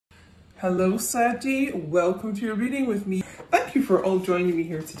Hello Saggy, welcome to your reading with me. Thank you for all joining me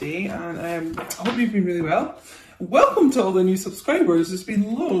here today, and I hope you've been really well. Welcome to all the new subscribers, there's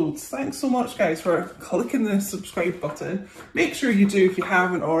been loads. Thanks so much guys for clicking the subscribe button. Make sure you do if you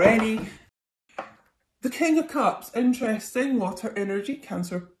haven't already. The King of Cups, interesting, water energy,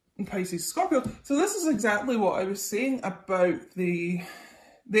 Cancer, Pisces, Scorpio. So this is exactly what I was saying about the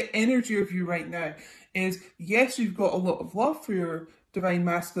energy of you right now. Is yes, you've got a lot of love for your divine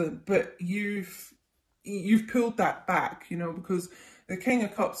masculine, but you've pulled that back, you know, because the King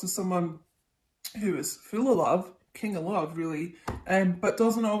of Cups is someone who is full of love, king of love really, but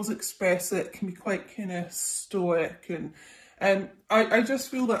doesn't always express it, can be quite kind of stoic, and I just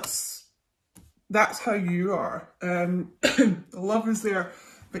feel that's how you are. The love is there,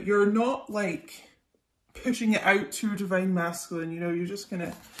 but you're not like pushing it out to your divine masculine, you know, you're just kind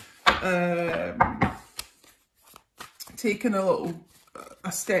of taking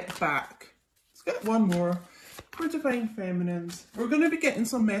a step back. Let's get one more for divine feminines. We're going to be getting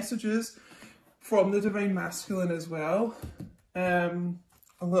some messages from the divine masculine as well a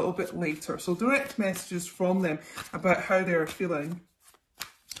little bit later, so direct messages from them about how they're feeling.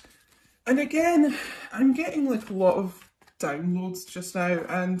 And again, I'm getting like a lot of downloads just now,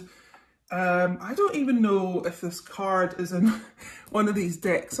 and I don't even know if this card is in one of these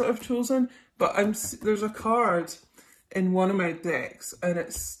decks that I've chosen, but there's a card in one of my decks, and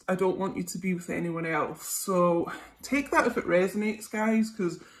it's I don't want you to be with anyone else. So take that if it resonates, guys,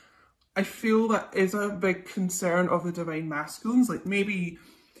 because I feel that is a big concern of the divine masculines. Like maybe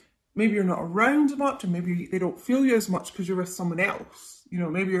you're not around much, and maybe they don't feel you as much because you're with someone else. You know,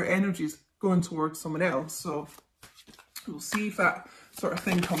 maybe your energy's going towards someone else. So we'll see if that sort of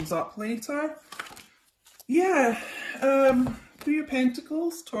thing comes up later. Yeah, Three of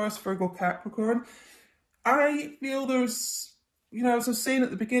Pentacles, Taurus, Virgo, Capricorn. I feel there's, you know, as I was saying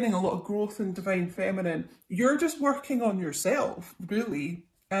at the beginning, a lot of growth in divine feminine. You're just working on yourself, really,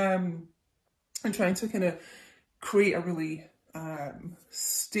 and trying to kind of create a really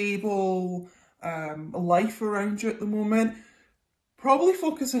stable life around you at the moment. Probably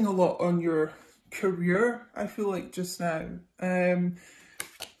focusing a lot on your career, I feel like, just now. I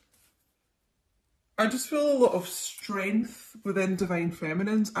just feel a lot of strength within divine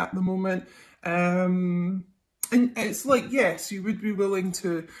feminines at the moment. And it's like, yes, you would be willing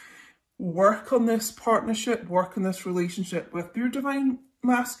to work on this partnership, work on this relationship with your divine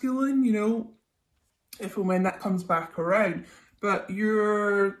masculine, you know, if and when that comes back around. But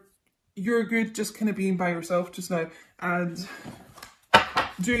you're good just kind of being by yourself just now and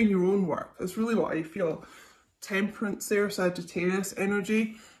doing your own work. That's really what I feel. Temperance there, Sagittarius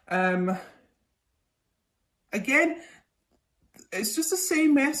energy. Again, it's just the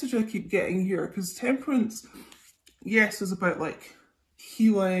same message I keep getting here, because temperance, yes, is about like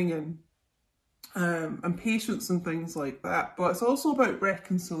healing and patience and things like that, but it's also about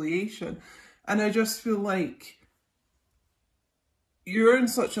reconciliation. And I just feel like you're in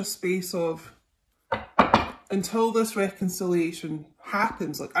such a space of, until this reconciliation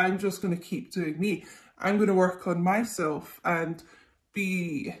happens, like, I'm just going to keep doing me. I'm going to work on myself and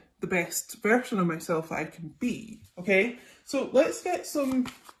be the best version of myself that I can be, okay? So let's get some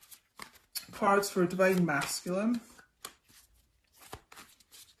cards for divine masculine.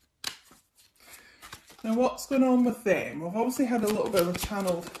 Now, what's going on with them? We've obviously had a little bit of a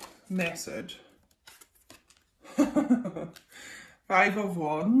channeled message. Five of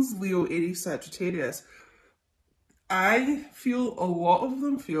Wands, Leo, Aries, Sagittarius. I feel a lot of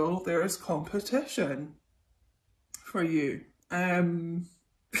them feel there is competition for you.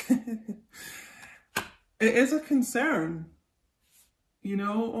 It is a concern, you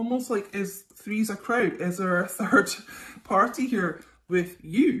know, almost like, is three's a crowd? Is there a third party here with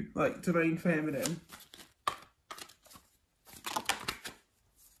you, like divine feminine?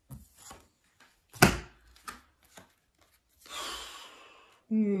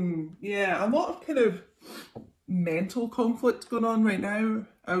 Yeah, a lot of kind of mental conflict going on right now,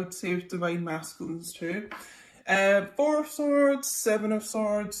 I would say, with divine masculines too. Four of Swords, Seven of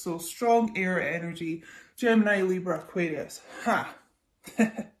Swords, so strong air energy, Gemini, Libra, Aquarius. Ha!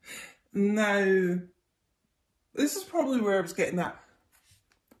 Now, this is probably where I was getting that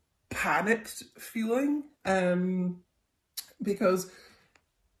panicked feeling, because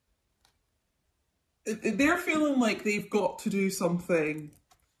they're feeling like they've got to do something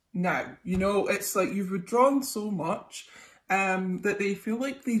now. You know, it's like you've withdrawn so much that they feel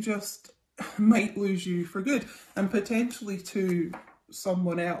like they just might lose you for good, and potentially to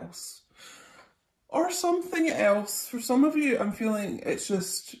someone else or something else. For some of you, I'm feeling it's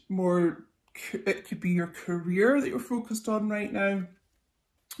just more, it could be your career that you're focused on right now.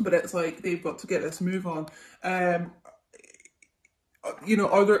 but it's like they've got to get this move on. You know,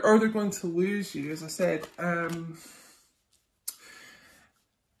 are they going to lose you? As I said, I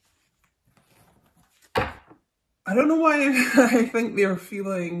don't know why I think they're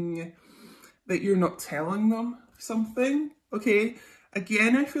feeling that you're not telling them something, okay?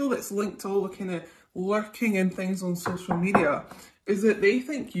 Again, I feel that's linked to all the kind of lurking and things on social media, is that they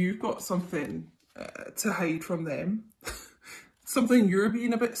think you've got something to hide from them, something you're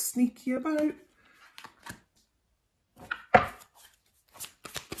being a bit sneaky about.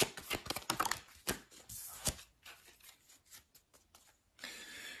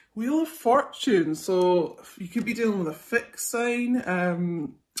 Wheel of Fortune, so you could be dealing with a fixed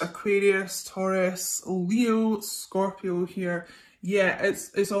sign, Aquarius, Taurus, Leo, Scorpio here. Yeah,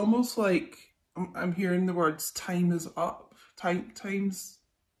 it's almost like I'm hearing the words time is up, time's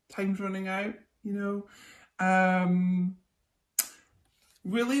running out, you know.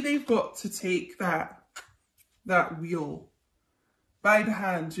 Really, they've got to take that wheel by the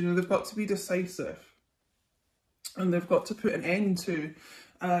hand, you know, they've got to be decisive. And they've got to put an end to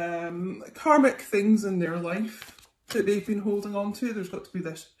karmic things in their life that they've been holding on to. There's got to be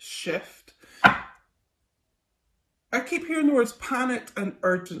this shift. I keep hearing the words panic and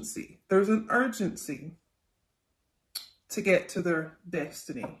urgency. There's an urgency to get to their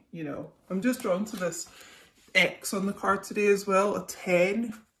destiny, you know. I'm just drawn to this X on the card today as well, a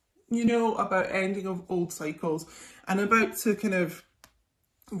 10, you know, about ending of old cycles and about to kind of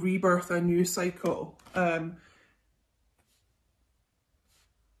rebirth a new cycle.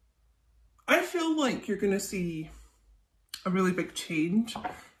 I feel like you're going to see a really big change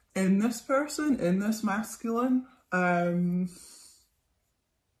in this person, in this masculine.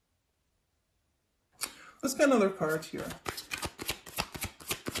 Let's get another card here.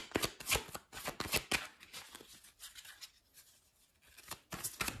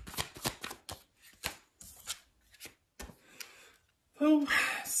 So,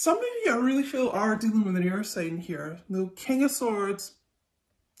 some of you I really feel are dealing with an air sign here. The King of Swords,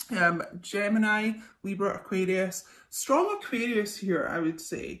 Gemini, Libra, Aquarius. Strong Aquarius here, I would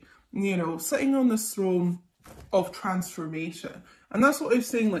say. You know, sitting on this throne of transformation. And that's what I was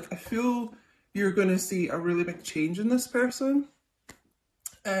saying, like, I feel you're going to see a really big change in this person.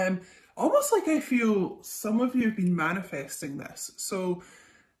 Almost like I feel some of you have been manifesting this. So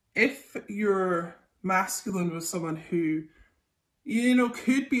if your masculine was someone who, you know,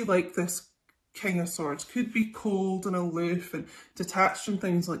 could be like this King of Swords, could be cold and aloof and detached and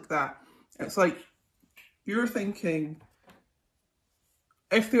things like that. It's like you're thinking,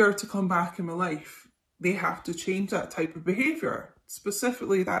 if they are to come back in my life, they have to change that type of behaviour,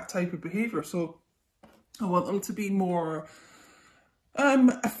 specifically that type of behaviour. So I want them to be more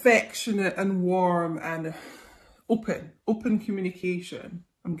affectionate and warm and open communication,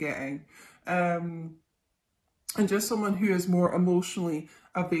 I'm getting. And just someone who is more emotionally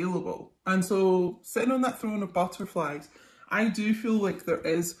available. And so sitting on that throne of butterflies, I do feel like there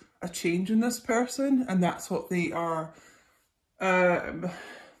is a change in this person, and that's what they are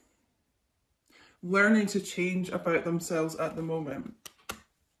learning to change about themselves at the moment.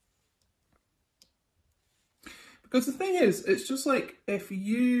 Because the thing is, it's just like if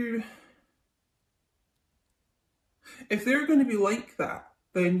they're going to be like that,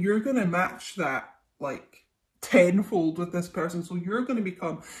 then you're going to match that like tenfold with this person. So you're going to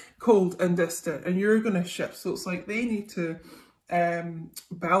become cold and distant and you're going to shift. So it's like they need to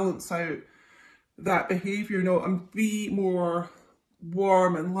balance out that behaviour, you know, and be more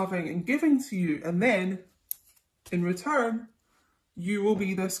warm and loving and giving to you. And then in return, you will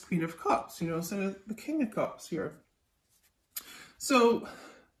be this Queen of Cups, you know, so the King of Cups here. So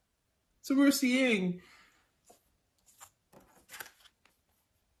we're seeing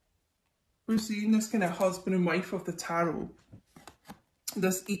this kind of husband and wife of the tarot,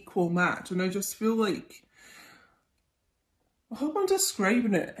 this equal match. And I just feel like, I hope I'm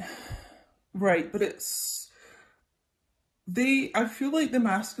describing it right, but I feel like the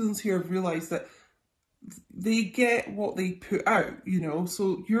masculines here have realised that they get what they put out, you know,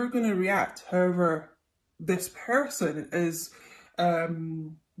 so you're going to react however this person is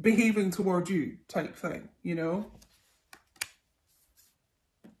behaving toward you type thing, you know.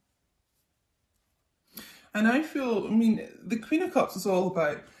 And I feel, I mean, the Queen of Cups is all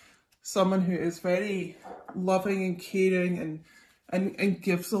about someone who is very loving and caring and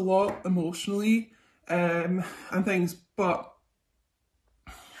gives a lot emotionally and things, but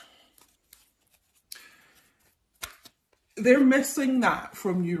they're missing that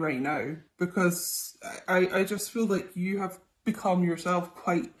from you right now, because I just feel like you have become yourself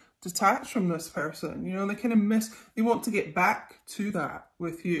quite detached from this person. You know, they kind of they want to get back to that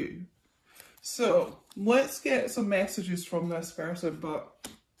with you. So let's get some messages from this person, but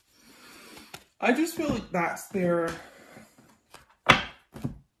I just feel like that's their kind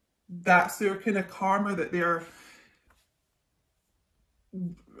of karma that they're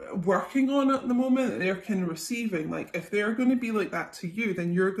working on at the moment, that they're kind of receiving. Like, if they're going to be like that to you,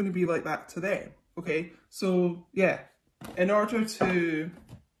 then you're going to be like that to them. Okay, so yeah, in order to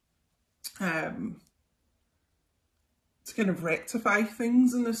kind of rectify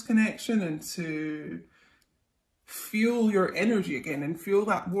things in this connection and to feel your energy again and feel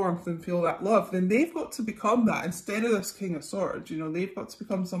that warmth and feel that love, then they've got to become that instead of this King of Swords. You know, they've got to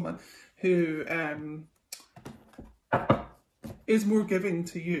become someone who is more giving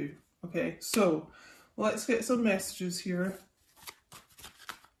to you. Okay, so let's get some messages here.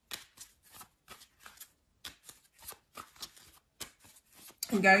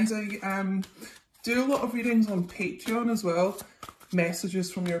 And guys, I do a lot of readings on Patreon as well, messages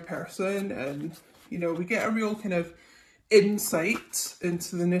from your person, and you know, we get a real kind of insight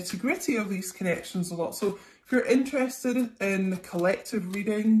into the nitty-gritty of these connections a lot. So if you're interested in collective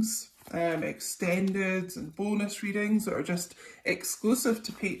readings, extended and bonus readings that are just exclusive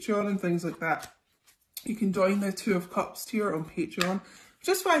to Patreon and things like that, you can join the Two of Cups tier on Patreon,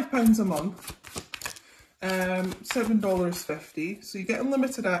 just £5 a month. $7.50, so you get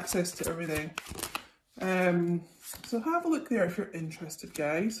unlimited access to everything. So have a look there if you're interested,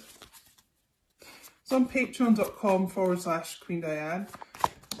 guys. It's on patreon.com/Queen Diane,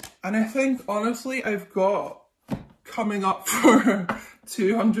 and I think honestly I've got coming up for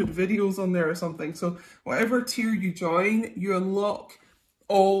 200 videos on there or something. So whatever tier you join, you unlock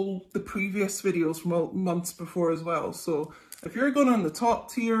all the previous videos from months before as well. So if you're going on the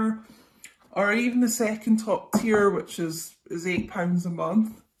top tier, or even the second top tier, which is £8 a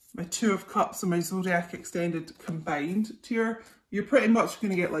month, my Two of Cups and my Zodiac Extended combined tier, you're pretty much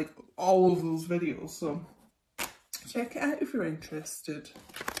going to get like all of those videos. So check it out if you're interested.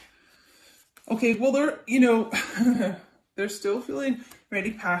 Okay, well, they're, you know, they're still feeling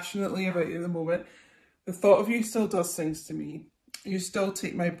very passionately about you at the moment. The thought of you still does things to me. You still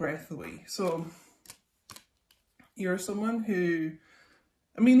take my breath away. So you're someone who,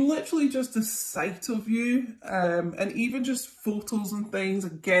 I mean, literally just the sight of you, and even just photos and things,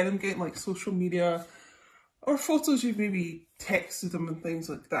 again, I'm getting like social media or photos you've maybe texted them and things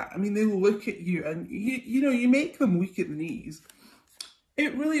like that. I mean, they look at you and you know, you make them weak at the knees.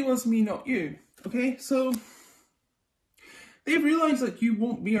 It really was me, not you. Okay, so they realize like you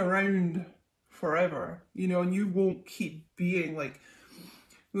won't be around forever, you know, and you won't keep being like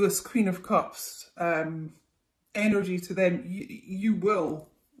this Queen of Cups energy to them. You will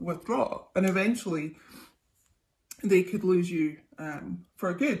withdraw, and eventually they could lose you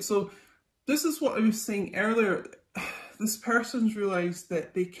for good. So this is what I was saying earlier. This person's realised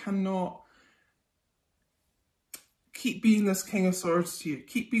that they cannot keep being this King of Swords to you,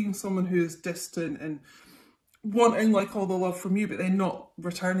 keep being someone who is distant and wanting like all the love from you, but then not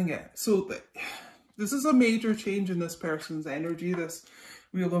returning it. So this is a major change in this person's energy, this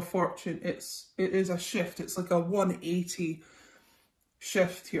Wheel of Fortune. It is a shift. It's like a 180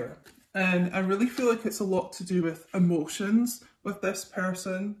 shift here. And I really feel like it's a lot to do with emotions with this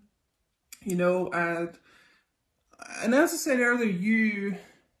person, you know, and as I said earlier, you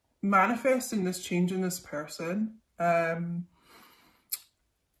manifesting this change in this person,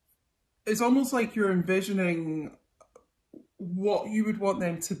 it's almost like you're envisioning what you would want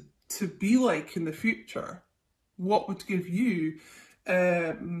them to be like in the future. What would give you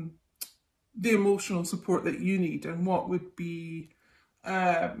the emotional support that you need, and what would be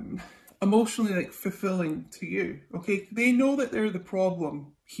emotionally like fulfilling to you. Okay, they know that they're the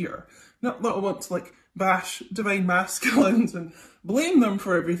problem here. Not that I want to like bash divine masculines and blame them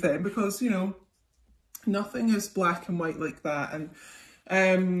for everything, because you know nothing is black and white like that.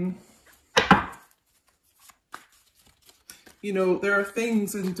 And you know, there are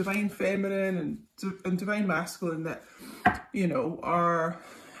things in divine feminine and divine masculine that, you know, are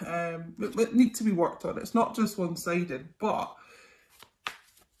that need to be worked on. It's not just one-sided, but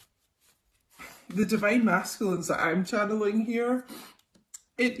the divine masculines that I'm channeling here,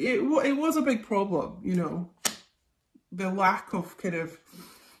 it was a big problem, you know, the lack of kind of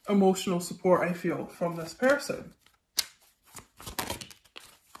emotional support I feel from this person.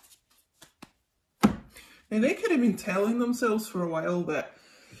 And they could have been telling themselves for a while that,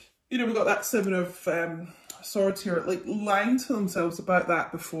 you know, we got that Seven of Swords here, like lying to themselves about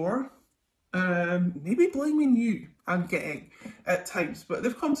that before. Maybe blaming you, I'm getting at times, but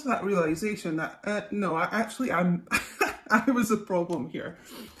they've come to that realization that no, I was a problem here.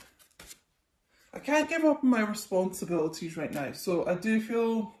 I can't give up on my responsibilities right now. So I do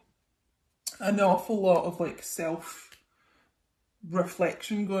feel an awful lot of like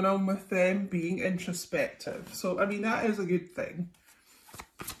self-reflection going on with them, being introspective. So, I mean, that is a good thing.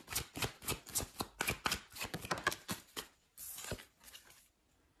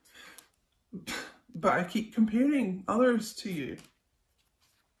 But I keep comparing others to you.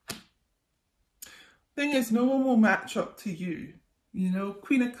 Thing is, no one will match up to you. You know,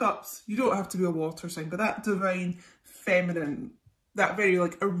 Queen of Cups, you don't have to be a water sign, but that divine feminine, that very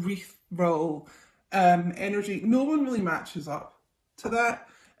like ethereal energy, no one really matches up to that.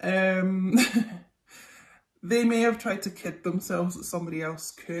 They may have tried to kid themselves that somebody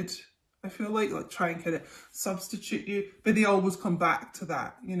else could. I feel like try and kind of substitute you, but they always come back to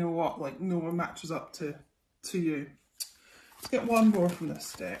that. You know what? Like, no one matches up to you. Let's get one more from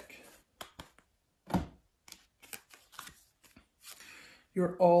this deck.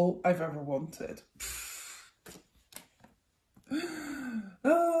 You're all I've ever wanted.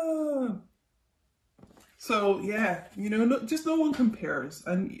 Ah. So yeah, you know, just no one compares.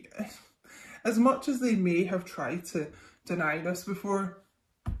 And as much as they may have tried to deny this before,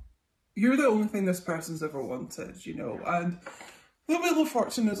 you're the only thing this person's ever wanted, you know. And the Wheel of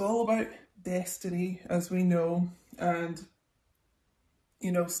Fortune is all about destiny, as we know, and,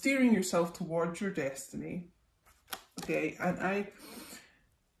 you know, steering yourself towards your destiny. Okay, and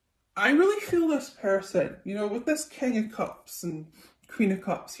I really feel this person, you know, with this King of Cups and Queen of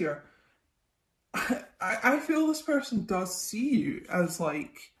Cups here, I feel this person does see you as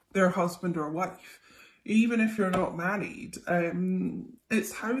like their husband or wife. Even if you're not married,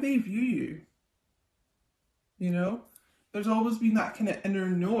 it's how they view you. You know, there's always been that kind of inner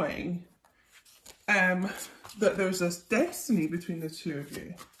knowing that there's this destiny between the two of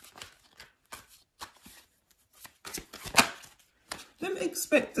you. Didn't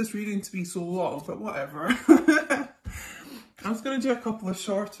expect this reading to be so long, but whatever. I was going to do a couple of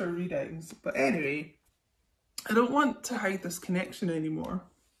shorter readings, but anyway, I don't want to hide this connection anymore.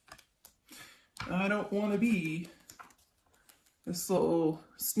 I don't want to be this little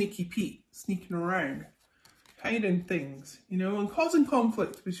sneaky Pete sneaking around, hiding things, you know, and causing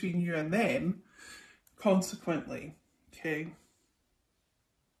conflict between you and them, consequently, okay?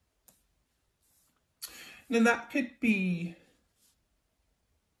 Now that could be,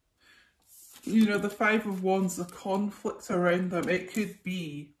 you know, the Five of Wands, the conflict around them. It could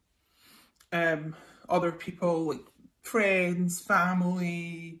be other people, like friends,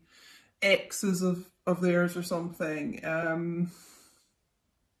 family, exes of theirs or something.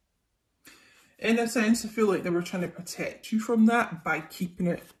 In a sense, I feel like they were trying to protect you from that by keeping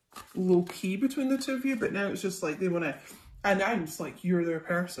it low key between the two of you, but now it's just like they want to announce like you're their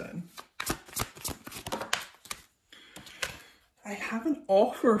person. I have an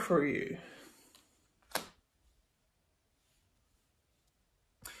offer for you.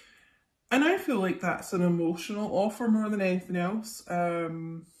 And I feel like that's an emotional offer more than anything else.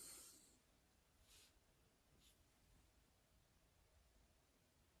 I'm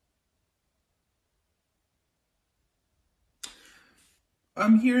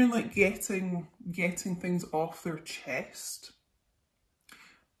hearing like getting things off their chest.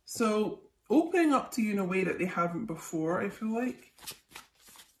 So opening up to you in a way that they haven't before, I feel like.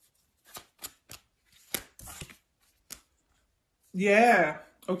 Yeah,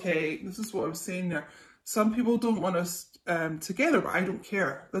 okay, this is what I was saying there. Some people don't want us together, but I don't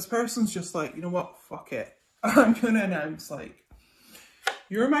care. This person's just like, you know what, fuck it. I'm gonna announce like,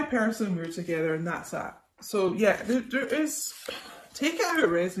 you're my person, we're together, and that's that. So yeah, there is, take it how it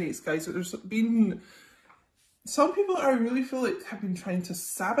resonates, guys, but there's been some people that I really feel like have been trying to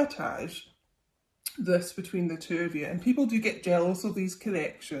sabotage this between the two of you, and people do get jealous of these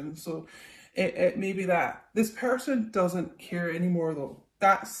connections. So it may be that this person doesn't care anymore, though.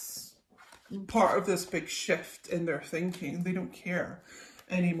 That's part of this big shift in their thinking. They don't care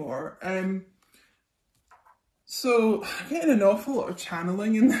anymore. So I'm getting an awful lot of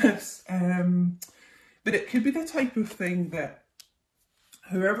channeling in this, but it could be the type of thing that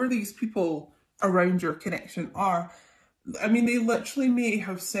whoever these people around your connection are, I mean, they literally may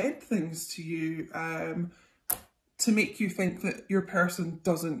have said things to you to make you think that your person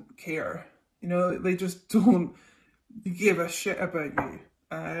doesn't care. You know, they just don't give a shit about you.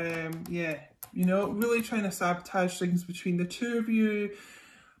 Yeah, you know, really trying to sabotage things between the two of you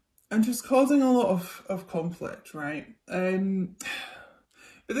and just causing a lot of conflict, right? But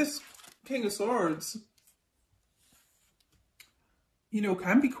this King of Swords, you know,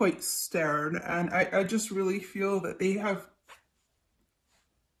 can be quite stern, and I just really feel that they have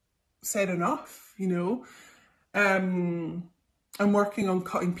said enough, you know. I'm working on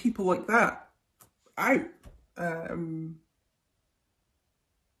cutting people like that out.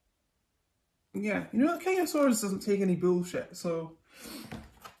 Yeah, you know, the King of Swords doesn't take any bullshit, so.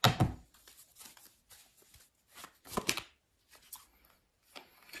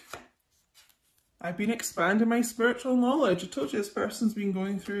 I've been expanding my spiritual knowledge. I told you this person's been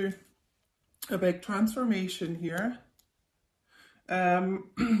going through a big transformation here. Yeah,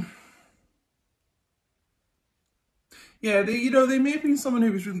 they may have been someone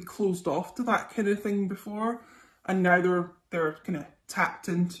who was really closed off to that kind of thing before, and now they're kind of tapped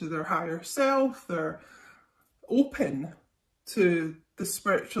into their higher self. They're open to the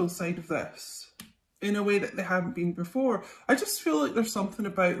spiritual side of this in a way that they haven't been before. I just feel like there's something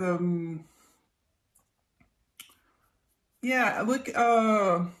about them. Yeah, like it's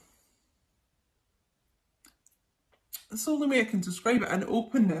the only way I can describe it, an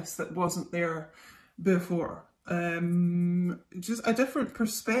openness that wasn't there before. Just a different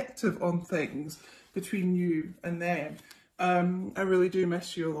perspective on things between you and them. I really do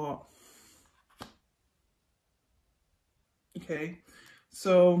miss you a lot. Okay,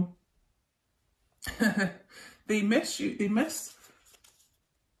 so they miss you. They miss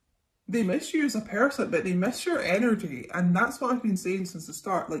you as a person, but they miss your energy, and that's what I've been saying since the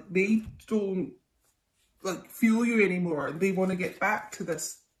start. Like, they don't like feel you anymore. They want to get back to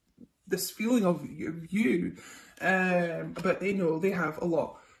this feeling of you, but they know they have a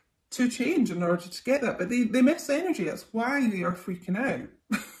lot to change in order to get that. But they miss energy. That's why they are freaking out.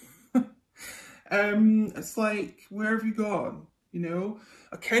 It's like, where have you gone? You know,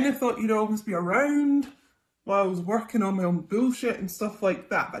 I kind of thought you'd always be around while I was working on my own bullshit and stuff like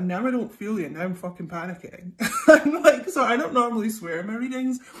that, but now I don't feel you. Now I'm fucking panicking. I'm like, so I don't normally swear in my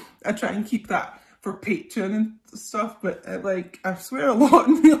readings. I try and keep that for Patreon and stuff, but like, I swear a lot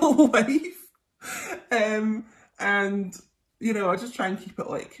in real life. And you know, I just try and keep it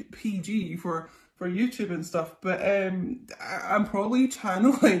like PG for YouTube and stuff, but I'm probably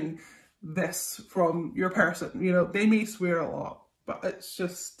channeling this from your person. You know, they may swear a lot, but it's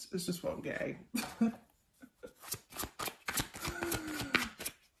just what I'm getting.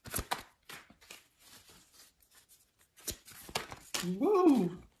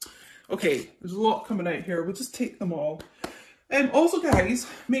 Whoa. Okay, there's a lot coming out here. We'll just take them all. Also, guys,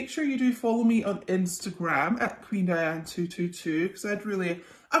 make sure you do follow me on Instagram at QueenDiane222, because I'd really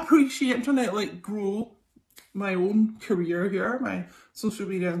appreciate. I'm trying to like grow my own career here, my social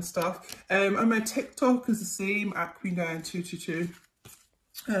media and stuff. And my TikTok is the same, at QueenDiane222,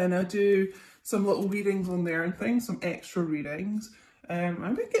 and I do some little readings on there and things, some extra readings.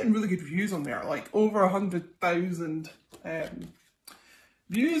 I've been getting really good views on there, like over 100,000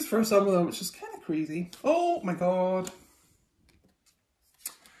 views for some of them, which is kind of crazy. Oh my god.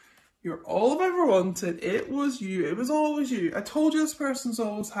 You're all I've ever wanted. It was you. It was always you. I told you this person's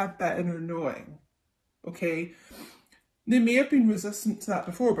always had that inner knowing. Okay? They may have been resistant to that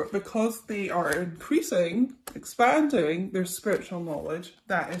before, but because they are increasing, expanding their spiritual knowledge,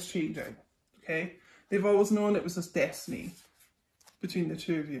 that is changing. Okay? They've always known it was this destiny between the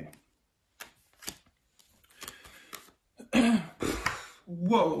two of you.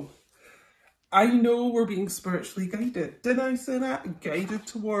 Whoa. I know we're being spiritually guided. Did I say that? Guided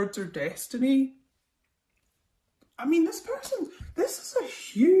towards our destiny? I mean, this is a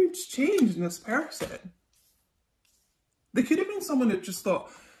huge change in this person. They could have been someone that just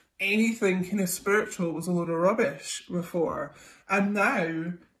thought anything kind of spiritual was a load of rubbish before. And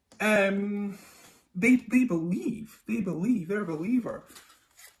now, they believe. They're a believer.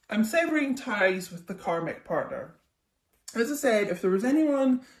 I'm severing ties with the karmic partner. As I said, if there was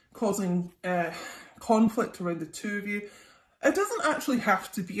anyone causing conflict around the two of you, it doesn't actually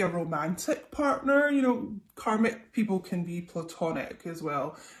have to be a romantic partner. You know, karmic people can be platonic as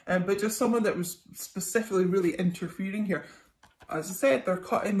well, but just someone that was specifically really interfering here. As I said, they're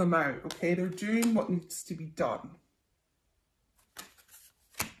cutting them out, okay? They're doing what needs to be done.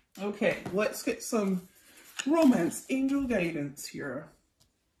 Okay, let's get some romance angel guidance here.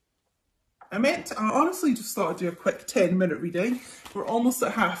 I honestly just thought I'd do a quick 10-minute reading. We're almost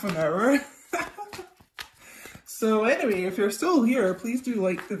at half an hour. So anyway, if you're still here, please do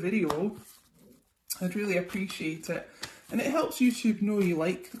like the video. I'd really appreciate it. And it helps YouTube know you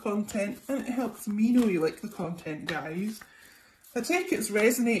like the content, and it helps me know you like the content, guys. I take it's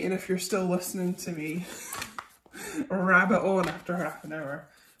resonating if you're still listening to me rabbit on after half an hour.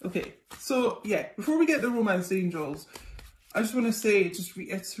 Okay, so yeah, before we get the romance angels, I just want to say, just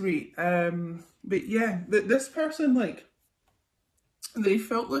reiterate, but yeah, this person, like, they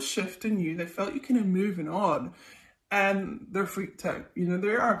felt this shift in you. They felt you kind of moving on, and they're freaked out. You know,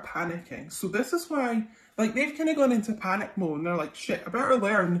 they are panicking. So this is why Like, they've kind of gone into panic mode and they're like, shit, I better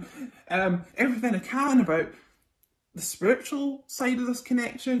learn everything I can about the spiritual side of this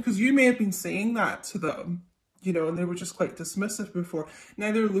connection, because you may have been saying that to them, you know, and they were just quite dismissive before.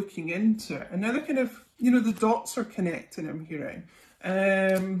 Now they're looking into it, and now they're kind of, you know, the dots are connecting, I'm hearing.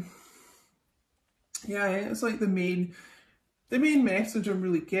 Yeah, it's like the main message I'm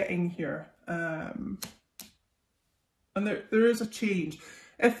really getting here. And there is a change.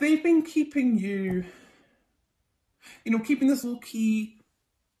 If they've been keeping you, you know, keeping this low key,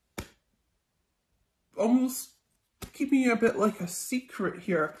 almost keeping you a bit like a secret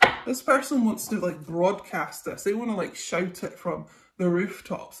here, this person wants to like broadcast this. They want to like shout it from the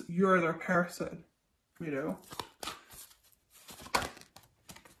rooftops. You're their person, you know.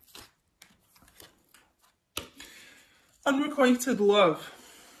 Unrequited love.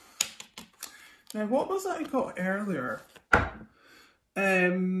 Now, what was that I got earlier?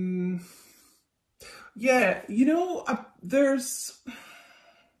 Yeah, you know, there's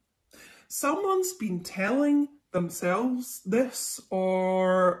someone's been telling themselves this,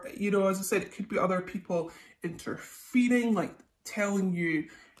 or, you know, as I said, it could be other people interfering, like telling you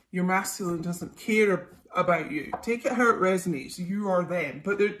your masculine doesn't care about you. Take it how it resonates. You are them.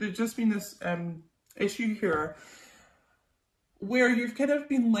 But there's just been this issue here where you've kind of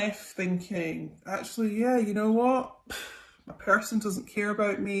been left thinking, actually, yeah, you know what? My person doesn't care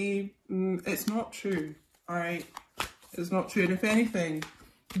about me. It's not true, all right? It's not true. And if anything,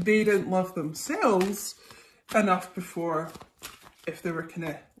 they didn't love themselves enough before, if they were kind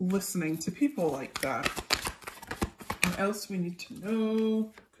of listening to people like that. What else do we need to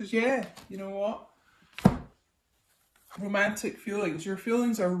know? Because, yeah, you know what? Romantic feelings. Your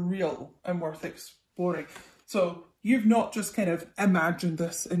feelings are real and worth exploring. So you've not just kind of imagined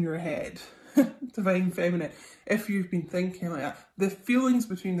this in your head. Divine Feminine. If you've been thinking like that, the feelings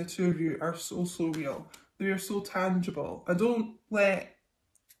between the two of you are so real. They are so tangible. And don't let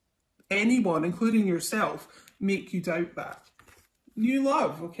anyone, including yourself, make you doubt that. New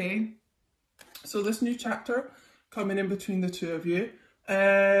love, okay? So this new chapter coming in between the two of you.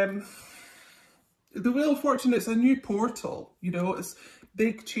 The Wheel of Fortune, it's a new portal, you know, it's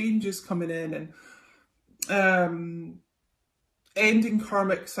big changes coming in, and ending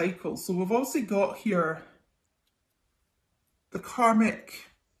karmic cycles. So we've obviously got here the karmic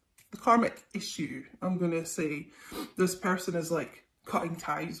issue, I'm going to say. This person is like cutting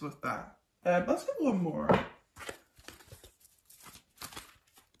ties with that. Let's get one more.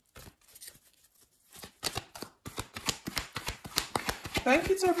 Thank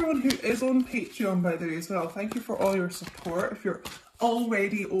you to everyone who is on Patreon, by the way, as well. Thank you for all your support. If you're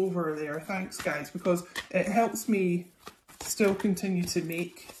already over there, thanks, guys, because it helps me still continue to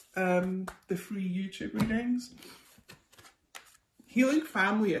make the free YouTube readings. Healing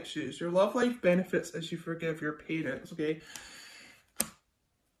family issues. Your love life benefits as you forgive your parents, okay?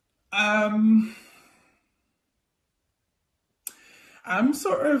 I'm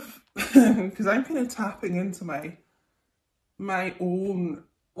sort of, because I'm kind of tapping into my own,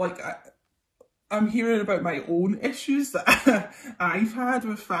 like, I'm hearing about my own issues that I've had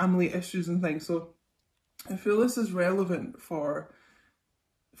with family issues and things. So I feel this is relevant for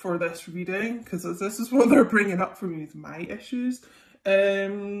this reading, because this is what they're bringing up for me, is my issues.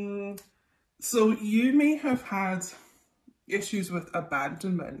 So you may have had issues with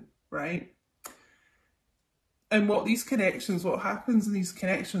abandonment, right? And what happens in these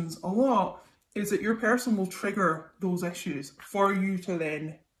connections a lot is that your person will trigger those issues for you to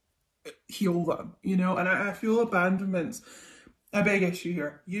then heal them, you know? And I feel abandonment's a big issue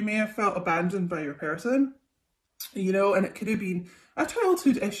here. You may have felt abandoned by your person, you know, and it could have been a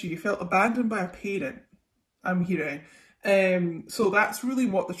childhood issue. You felt abandoned by a parent, I'm hearing. So that's really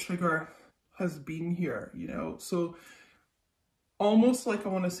what the trigger has been here, you know? So almost like, I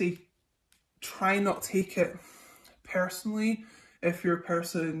want to say, try not take it personally if your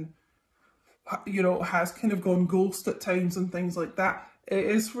person, you know, has kind of gone ghost at times and things like that. It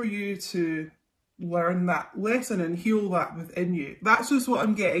is for you to learn that lesson and heal that within you. That's just what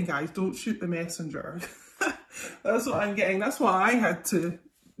I'm getting, guys. Don't shoot the messenger. That's what I'm getting. That's what I had to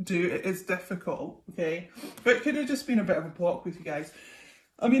do. It is difficult, okay? But it could have just been a bit of a block with you guys.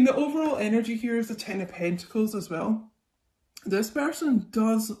 I mean, the overall energy here is the Ten of Pentacles as well. This person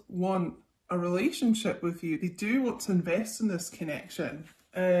does want a relationship with you. They do want to invest in this connection.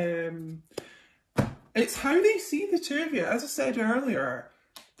 It's how they see the two of you. As I said earlier,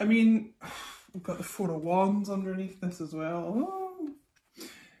 I mean, we've got the Four of Wands underneath this as well.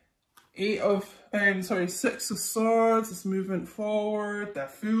 Six of Swords, this movement forward, the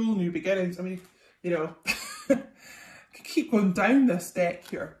Fool, new beginnings. I mean, you know, keep going down this deck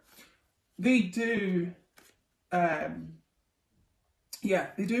here. They do yeah,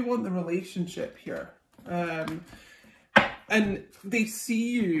 they do want the relationship here. And they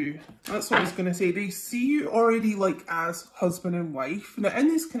see you, that's what I was going to say, they see you already like as husband and wife. Now in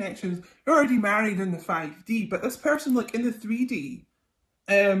these connections, you're already married in the 5D, but this person like in the 3D,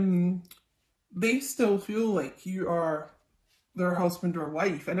 they still feel like you are their husband or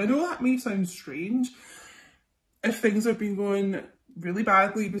wife. And I know that may sound strange if things have been going really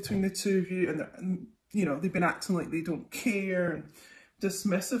badly between the two of you and you know, they've been acting like they don't care and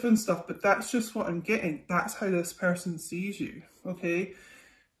dismissive and stuff, but that's just what I'm getting. That's how this person sees you, okay?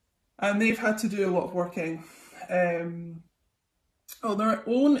 And they've had to do a lot of working on their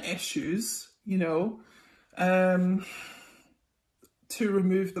own issues, you know, to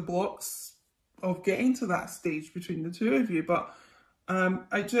remove the blocks of getting to that stage between the two of you. But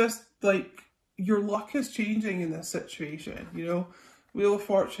I just, like, your luck is changing in this situation, you know. Wheel of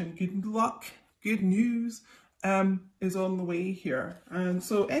Fortune, good luck, good news is on the way here. And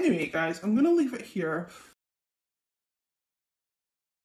so anyway, guys, I'm going to leave it here.